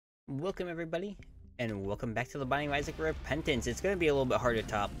Welcome everybody, and welcome back to the Binding of Isaac Repentance. It's going to be a little bit hard to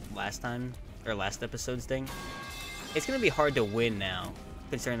top last episode's thing. It's going to be hard to win now,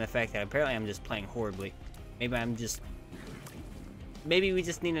 considering the fact that apparently I'm just playing horribly. Maybe we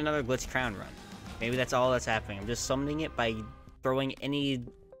just need another glitch crown run. Maybe that's all that's happening. I'm just summoning it by throwing any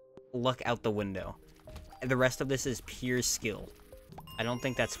luck out the window. And the rest of this is pure skill. I don't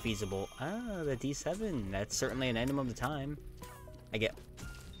think that's feasible. Ah, the D7. That's certainly an item of the time. I get...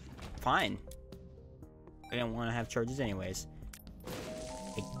 Fine. I didn't want to have charges anyways.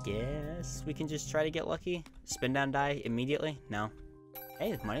 I guess we can just try to get lucky. Spindown die immediately? No.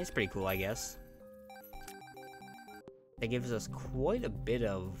 Hey, money's pretty cool, I guess. That gives us quite a bit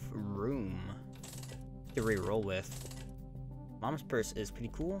of room to reroll with. Mom's purse is pretty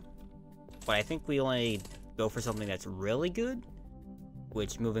cool, but I think we only go for something that's really good,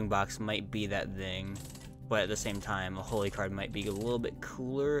 which moving box might be that thing, but at the same time, a holy card might be a little bit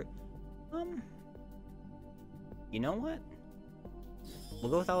cooler. You know what?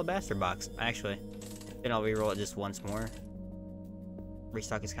 We'll go with Alabaster box, actually. Then I'll reroll it just once more.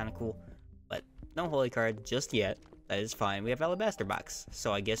 Restock is kind of cool, but no holy card just yet. That is fine. We have Alabaster box,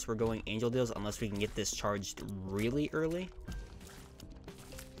 so I guess we're going Angel Deals unless we can get this charged really early.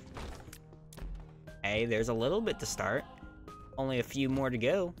 Hey, there's a little bit to start. Only a few more to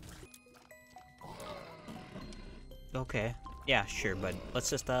go. Okay. Yeah, sure, bud. Let's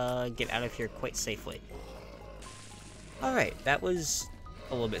just get out of here quite safely. Alright, that was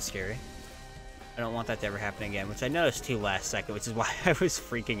a little bit scary. I don't want that to ever happen again, which I noticed too last second, which is why I was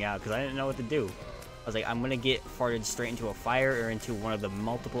freaking out, because I didn't know what to do. I was like, I'm gonna get farted straight into a fire or into one of the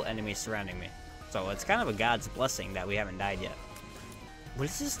multiple enemies surrounding me. So it's kind of a god's blessing that we haven't died yet. What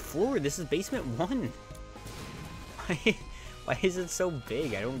is this floor? This is basement 1. Why is it so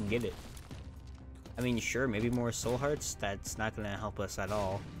big? I don't get it. I mean, sure, maybe more soul hearts. That's not gonna help us at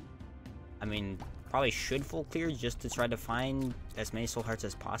all. I mean, probably should full clear just to try to find as many soul hearts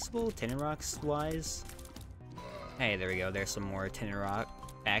as possible, Tinted Rocks wise. Hey, there we go. There's some more Tinted Rock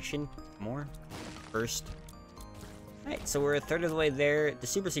action. More. First. Alright, so we're a third of the way there. The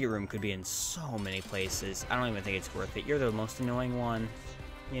super secret room could be in so many places. I don't even think it's worth it. You're the most annoying one.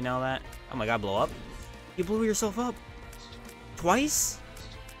 You know that? Oh my god, blow up. You blew yourself up. Twice?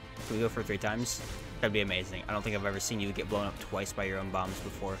 Can we go for 3 times? That'd be amazing. I don't think I've ever seen you get blown up twice by your own bombs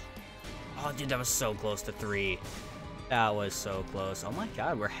before. Oh, dude, that was so close to 3. That was so close. Oh my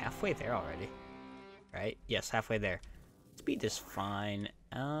god, we're halfway there already. Right? Yes, halfway there. Speed is fine.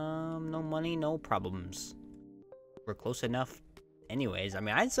 No money, no problems. We're close enough anyways. I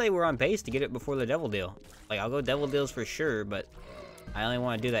mean, I'd say we're on pace to get it before the devil deal. Like, I'll go devil deals for sure, but I only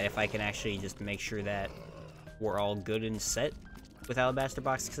want to do that if I can actually just make sure that we're all good and set with Alabaster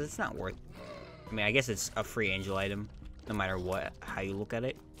box, because it's not worth... I mean, I guess it's a free angel item, no matter what, how you look at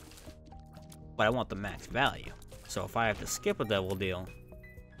it. But I want the max value. So if I have to skip a devil deal,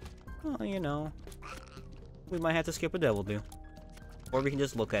 well, you know, we might have to skip a devil deal. Or we can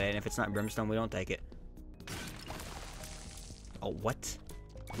just look at it, and if it's not Brimstone, we don't take it. Oh, what?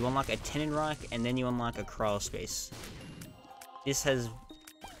 You unlock a Tinted Rock, and then you unlock a crawl space. This is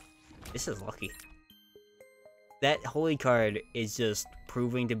lucky. That holy card is just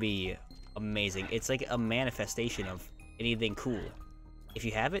proving to be amazing. It's like a manifestation of anything cool. If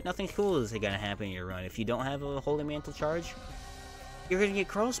you have it, nothing cool is gonna happen in your run. If you don't have a Holy Mantle charge, you're gonna get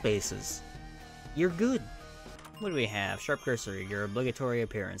crawl spaces. You're good. What do we have? Sharp Cursory, your obligatory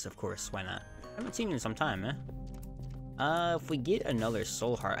appearance, of course. Why not? I haven't seen you in some time, eh? If we get another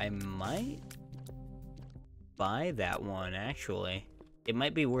Soul Heart, I might buy that one, actually. It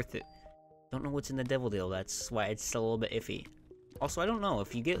might be worth it. Don't know what's in the devil deal, that's why it's still a little bit iffy. Also, I don't know,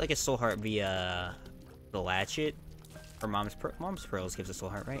 if you get like a soul heart via the latchet, or Mom's Pearls gives a soul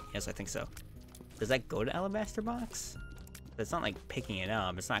heart, right? Yes, I think so. Does that go to Alabaster box? It's not like picking it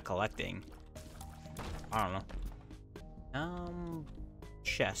up, it's not collecting. I don't know.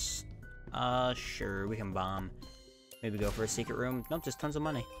 Chest. Sure, we can bomb. Maybe go for a secret room. Nope, just tons of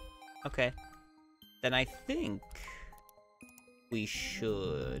money. Okay. Then I think we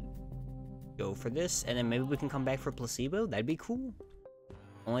should go for this, and then maybe we can come back for placebo. That'd be cool.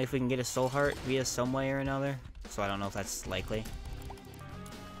 Only if we can get a soul heart via some way or another. So I don't know if that's likely.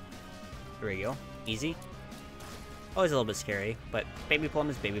 Here we go. Easy. Always a little bit scary, but baby plum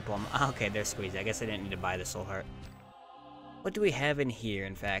is baby plum. Okay, they're squeezed. I guess I didn't need to buy the soul heart. What do we have in here,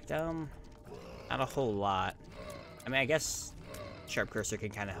 in fact? Not a whole lot. I mean, I guess Sharp Cursor can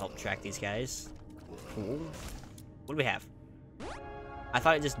kind of help track these guys. Cool. What do we have? I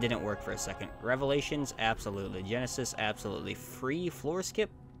thought it just didn't work for a second. Revelations, absolutely. Genesis, absolutely. Free floor skip?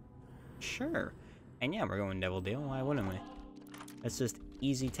 Sure. And yeah, we're going devil deal. Why wouldn't we? Let's just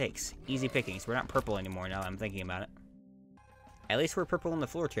easy takes. Easy pickings. We're not purple anymore now that I'm thinking about it. At least we're purple in the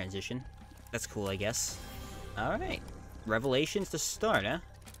floor transition. That's cool, I guess. Alright. Revelations to start, huh?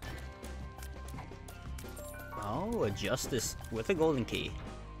 Oh, a Justice with a golden key.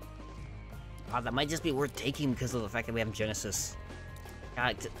 Wow, that might just be worth taking because of the fact that we have Genesis.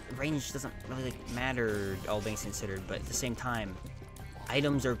 God, range doesn't really matter, all things considered, but at the same time,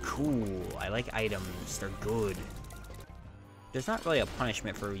 items are cool. I like items. They're good. There's not really a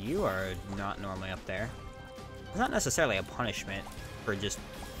punishment for you are not normally up there. It's not necessarily a punishment for just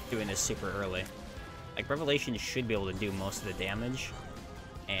doing this super early. Like, Revelation should be able to do most of the damage,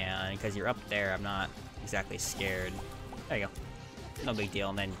 and because you're up there, I'm not exactly scared. There you go. No big deal,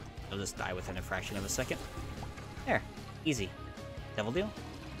 and then you'll just die within a fraction of a second. There. Easy. Devil deal?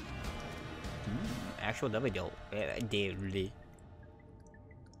 Actual devil deal.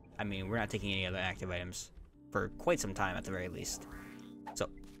 I mean, we're not taking any other active items for quite some time at the very least. So,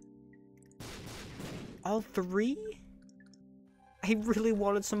 all three? I really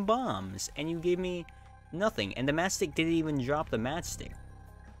wanted some bombs, and you gave me nothing. And the matchstick didn't even drop the matchstick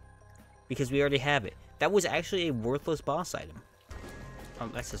because we already have it. That was actually a worthless boss item. Oh,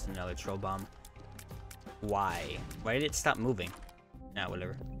 that's just another troll bomb. Why? Why did it stop moving? Nah,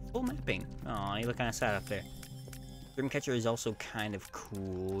 whatever. Full mapping. Aw, you look kind of sad up there. Dreamcatcher is also kind of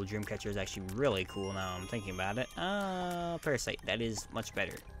cool. Dreamcatcher is actually really cool now I'm thinking about it. Parasite. That is much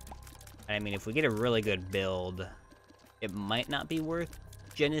better. I mean, if we get a really good build, it might not be worth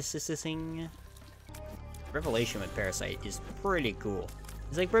Genesising. Revelation with Parasite is pretty cool.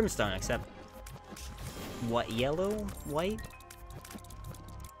 It's like Brimstone, except... what, yellow? White?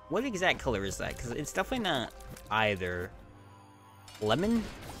 What exact color is that? Because it's definitely not either. Lemon?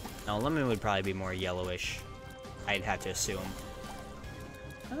 No, lemon would probably be more yellowish. I'd have to assume.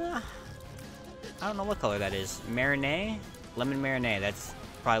 I don't know what color that is. Marinade? Lemon marinade. That's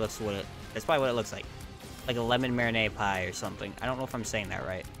probably what it looks like. Like a lemon marinade pie or something. I don't know if I'm saying that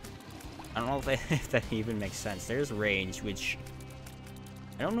right. I don't know if that even makes sense. There's range, which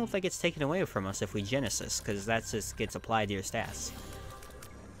I don't know if that gets taken away from us if we Genesis, because that just gets applied to your stats.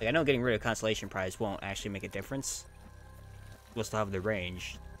 Like, I know getting rid of Constellation Prize won't actually make a difference. We'll still have the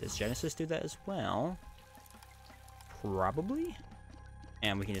range. Does Genesis do that as well? Probably?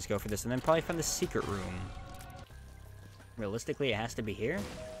 And we can just go for this and then probably find the secret room. Realistically, it has to be here?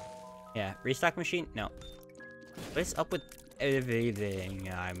 Yeah, restock machine? No. What is up with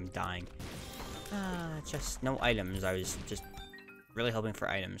everything? I'm dying. Just no items. I was just really hoping for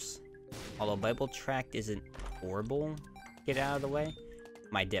items. Although Bible Tract isn't horrible. Get out of the way.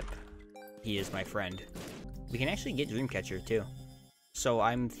 My dip. He is my friend. We can actually get Dreamcatcher too. So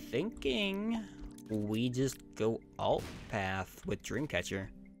I'm thinking we just go alt path with Dreamcatcher.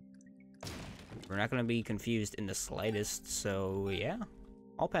 We're not going to be confused in the slightest, so yeah.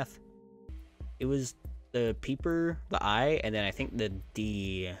 Alt path. It was the Peeper, the I, and then I think the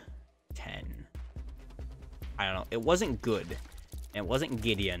D10. I don't know. It wasn't good. And it wasn't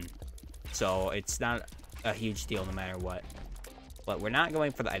Gideon. So it's not a huge deal no matter what. But we're not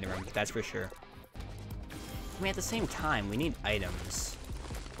going for the item room, that's for sure. I mean, at the same time, we need items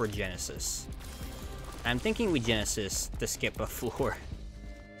for Genesis. I'm thinking we Genesis to skip a floor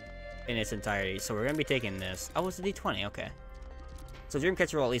in its entirety. So we're going to be taking this. Oh, it's a D20, okay. So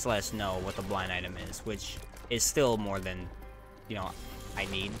Dreamcatcher will at least let us know what the blind item is, which is still more than, you know, I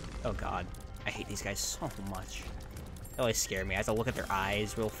need. Oh god, I hate these guys so much. They always scare me. I have to look at their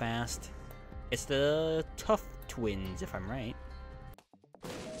eyes real fast. It's the Tough Twins, if I'm right.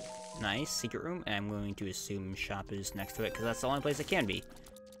 Nice, secret room, and I'm going to assume shop is next to it, because that's the only place it can be.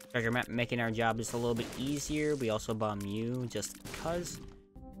 Treasure map making our job just a little bit easier. We also bomb you, just because.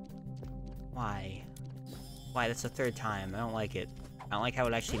 Why? Why, that's the third time. I don't like it. I don't like how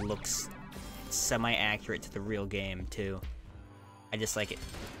it actually looks semi-accurate to the real game, too. I just like it.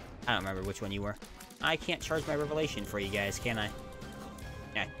 I don't remember which one you were. I can't charge my revelation for you guys, can I?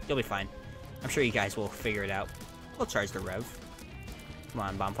 Yeah, you'll be fine. I'm sure you guys will figure it out. We'll charge the rev. Come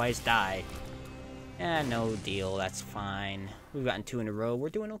on, Bonfires, die. Eh, no deal, that's fine. We've gotten 2 in a row, we're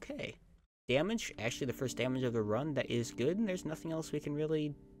doing okay. Damage, actually the first damage of the run, that is good, and there's nothing else we can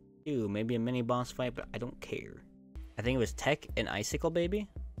really do. Maybe a mini boss fight, but I don't care. I think it was Tech and Icicle Baby.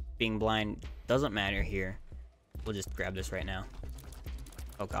 Being blind doesn't matter here. We'll just grab this right now.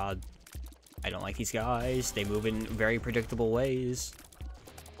 Oh god. I don't like these guys. They move in very predictable ways.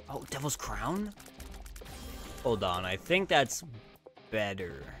 Oh, Devil's Crown? Hold on, I think that's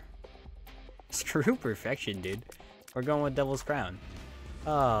better. Screw perfection, dude. We're going with Devil's Crown.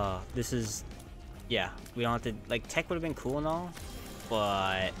 Oh, this is... yeah, we don't have to... like, Tech would have been cool and all,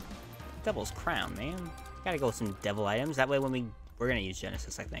 but... Devil's Crown, man. Gotta go with some devil items. That way when we We're gonna use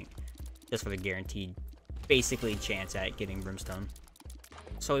Genesis, I think. Just for the guaranteed, basically, chance at getting Brimstone.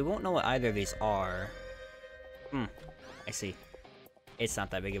 So we won't know what either of these are. I see. It's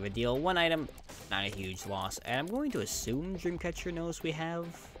not that big of a deal. One item, not a huge loss. And I'm going to assume Dreamcatcher knows we have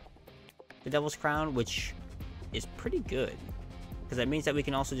the Devil's Crown, which is pretty good. Because that means that we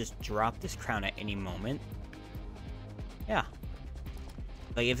can also just drop this crown at any moment. Yeah.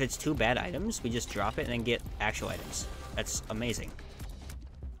 Like, if it's 2 bad items, we just drop it and then get actual items. That's amazing.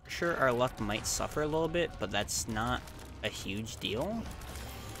 Sure, our luck might suffer a little bit, but that's not a huge deal.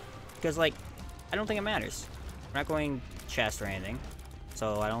 Because, like, I don't think it matters. We're not going chest or anything.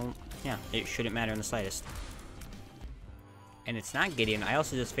 So I don't, yeah, it shouldn't matter in the slightest. And it's not Gideon. I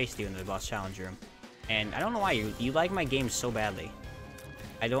also just faced you in the boss challenge room. And I don't know why you like my game so badly.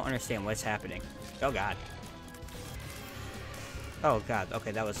 I don't understand what's happening. Oh god. Oh god,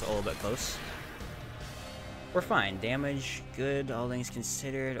 okay, that was a little bit close. We're fine. Damage, good, all things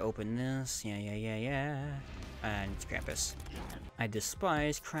considered. Open this. Yeah. And it's Krampus. I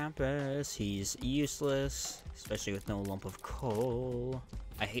despise Krampus. He's useless, especially with no lump of coal.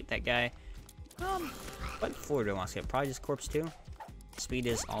 I hate that guy. What floor do I want to get? Probably just Corpse 2. Speed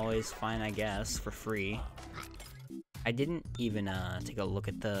is always fine, I guess, for free. I didn't even take a look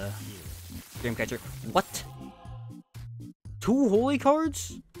at the Dreamcatcher. What? 2 holy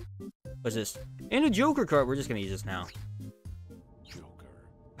cards? What's this? And a Joker card. We're just gonna use this now. Joker.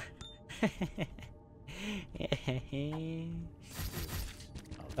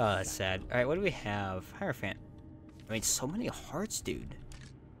 Oh, that's sad. Alright, what do we have? Hierophant. I mean, so many hearts, dude.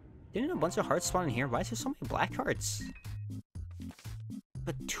 Didn't a bunch of hearts spawn in here? Why is there so many black hearts?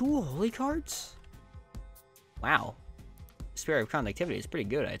 But 2 holy cards? Wow. Spirit of Conductivity is pretty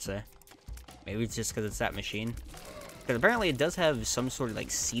good, I'd say. Maybe it's just because it's that machine. Because apparently it does have some sort of, like,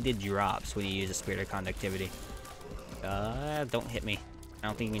 seeded drops when you use a Spirit of Conductivity. Don't hit me. I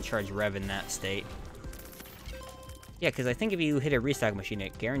don't think you can charge Rev in that state. Yeah, because I think if you hit a restock machine,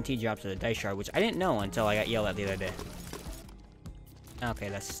 it guaranteed drops to the dice shard, which I didn't know until I got yelled at the other day. Okay,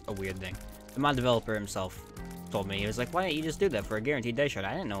 that's a weird thing. The mod developer himself told me, he was like, why didn't you just do that for a guaranteed dice shard?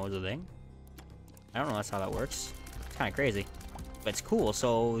 I didn't know it was a thing. I don't know that's how that works. It's kind of crazy. But it's cool,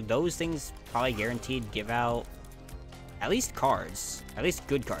 so those things probably guaranteed give out at least cards. At least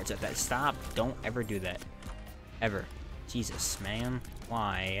good cards at that. Stop. Don't ever do that. Ever. Jesus, man.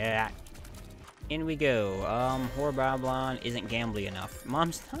 Why? In we go. Horriblon isn't gambly enough.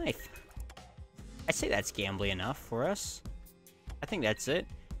 Mom's knife. I'd say that's gambly enough for us. I think that's it.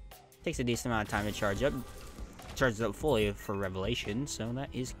 Takes a decent amount of time to charge up. Charges up fully for Revelation, so that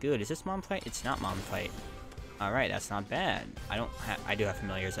is good. Is this Mom Fight? It's not Mom Fight. Alright, that's not bad. I do have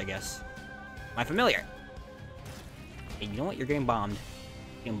familiars, I guess. My familiar! Hey, you know what? You're getting bombed.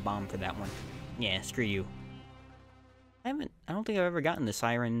 You're getting bombed for that one. Yeah, screw you. I don't think I've ever gotten the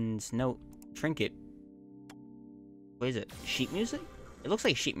Siren's Note trinket. What is it? Sheet music? It looks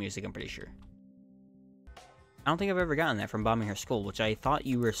like sheet music, I'm pretty sure. I don't think I've ever gotten that from bombing her skull, which I thought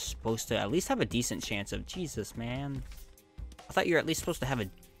you were supposed to at least have a decent chance of. Jesus, man. I thought you were at least supposed to have a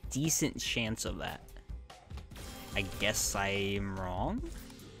decent chance of that. I guess I'm wrong?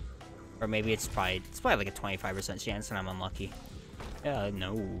 Or maybe it's probably like a 25% chance and I'm unlucky. No,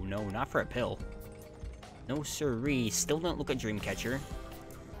 not for a pill. No siree. Still don't look at Dreamcatcher.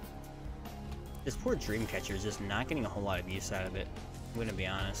 This poor Dreamcatcher is just not getting a whole lot of use out of it. I'm gonna be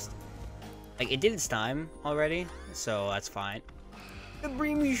honest. Like, it did its time already, so that's fine. The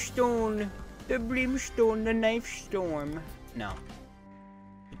Brimstone! The Brimstone, the Knife Storm! No.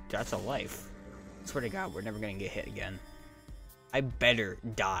 That's a life. I swear to God, we're never gonna get hit again. I better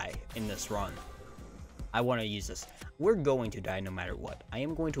die in this run. I want to use this. We're going to die no matter what. I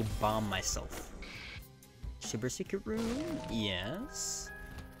am going to bomb myself. Super secret room? Yes.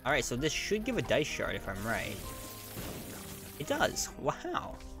 Alright, so this should give a dice shard if I'm right. It does.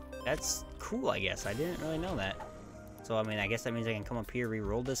 Wow. That's cool, I guess. I didn't really know that. So, I mean, I guess that means I can come up here,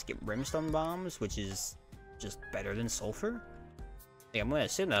 re-roll this, get Brimstone bombs, which is just better than Sulfur. Yeah, I'm gonna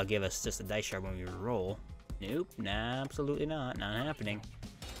assume that'll give us just a dice shard when we roll. Nope, nah, absolutely not. Not happening.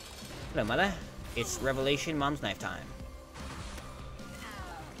 Hello, mother. It's Revelation Mom's Knife time.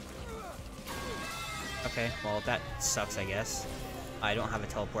 Okay, well, that sucks, I guess. I don't have a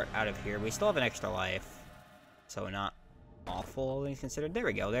teleport out of here. We still have an extra life. So not awful, all things considered. There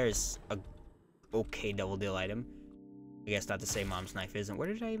we go. There's a okay double deal item. I guess not to say Mom's Knife isn't.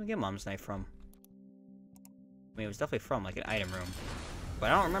 Where did I even get Mom's Knife from? I mean, it was definitely from, like, an item room.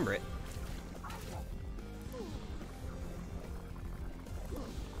 But I don't remember it.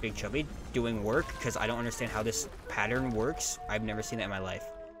 Big Chubby doing work, because I don't understand how this pattern works. I've never seen that in my life.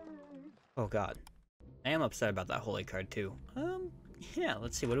 Oh, God. I am upset about that holy card too. Yeah,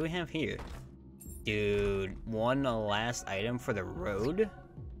 let's see, what do we have here? Dude, one last item for the road?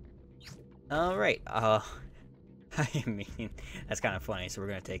 Alright, I mean, that's kind of funny, so we're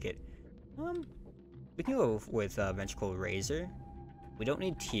gonna take it. We can go with Ventricle Razor. We don't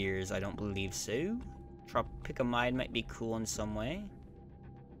need Tears, I don't believe so. Tropicamide might be cool in some way.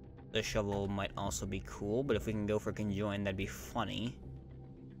 The Shovel might also be cool, but if we can go for Conjoin, that'd be funny.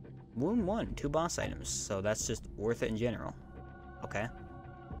 Wound 1, 2 boss items, so that's just worth it in general. Okay.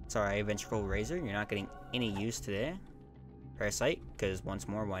 Sorry, Ventricle Razor, you're not getting any use today. Parasite, because once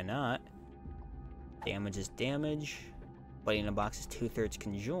more, why not? Damage is damage. Buddy in a Box is 2/3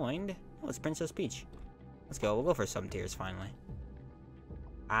 conjoined. Oh, it's Princess Peach. Let's go, we'll go for some tears finally.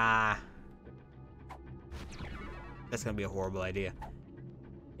 Ah. That's gonna be a horrible idea.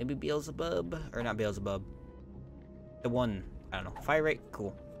 Maybe Beelzebub? Or not Beelzebub. The one, I don't know. Fire rate?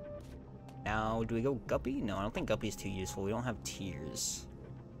 Cool. Now, do we go Guppy? No, I don't think Guppy's too useful. We don't have tears.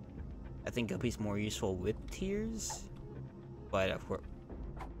 I think Guppy's more useful with tears. But, of course...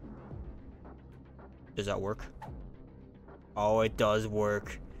 Does that work? Oh, it does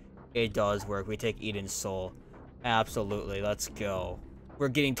work. It does work. We take Eden's Soul. Absolutely. Let's go. We're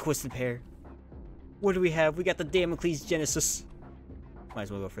getting Twisted Pair. What do we have? We got the Damocles Genesis. Might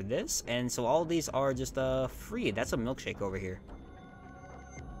as well go for this. And so all these are just free. That's a milkshake over here.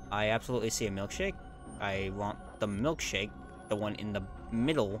 I absolutely see a milkshake. I want the milkshake, the one in the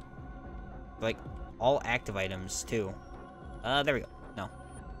middle. Like, all active items, too. There we go. No.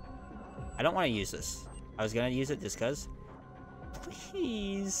 I don't want to use this. I was gonna use it just cuz.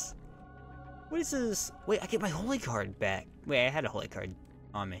 Please. What is this? Wait, I get my holy card back. Wait, I had a holy card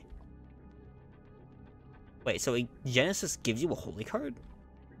on me. Wait, so Genesis gives you a holy card?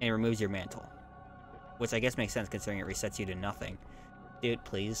 And it removes your mantle. Which I guess makes sense considering it resets you to nothing. Dude,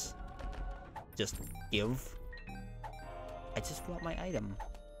 please. Just give. I just want my item.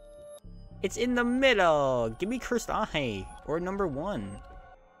 It's in the middle! Give me Cursed Eye! Or number 1.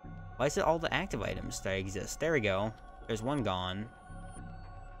 Why is it all the active items that exist? There we go. There's one gone.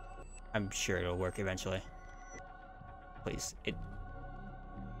 I'm sure it'll work eventually. Please.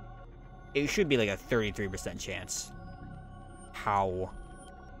 It should be like a 33% chance. How?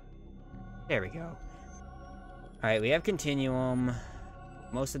 There we go. Alright, we have Continuum.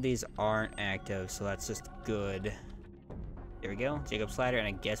 Most of these aren't active, so that's just good. There we go. Jacob's Ladder, and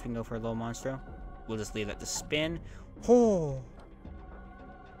I guess we can go for a low monstro. We'll just leave that to spin. Oh!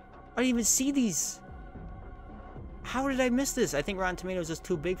 I didn't even see these! How did I miss this? I think Rotten Tomatoes is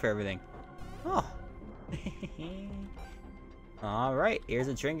too big for everything. Oh. Alright, here's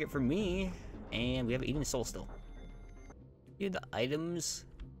a trinket for me. And we have Eden Soul still. Here are the items.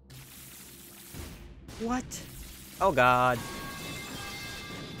 What? Oh god.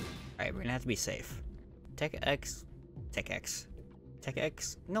 Alright, we're gonna have to be safe. Tech X. Tech X. Tech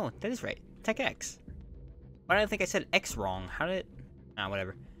X? No, that is right. Tech X. Why did I think I said X wrong? How did it... Ah,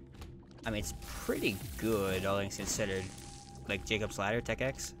 whatever. I mean, it's pretty good, all things considered. Like, Jacob's Ladder, Tech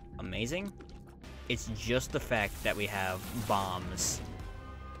X. Amazing. It's just the fact that we have bombs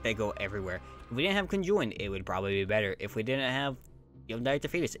that go everywhere. If we didn't have Conjoined, it would probably be better. If we didn't have Direct to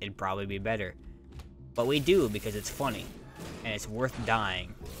Fetus, it'd probably be better. But we do because it's funny. And it's worth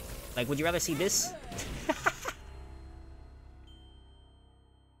dying. Like, would you rather see this?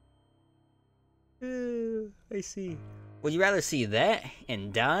 I see. Would you rather see that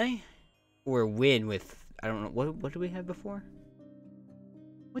and die? Or win with... I don't know. What did we have before?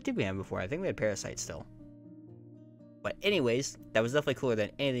 What did we have before? I think we had Parasite still. But anyways, that was definitely cooler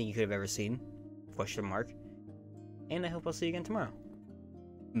than anything you could have ever seen. Question mark. And I hope I'll see you again tomorrow.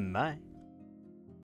 Bye.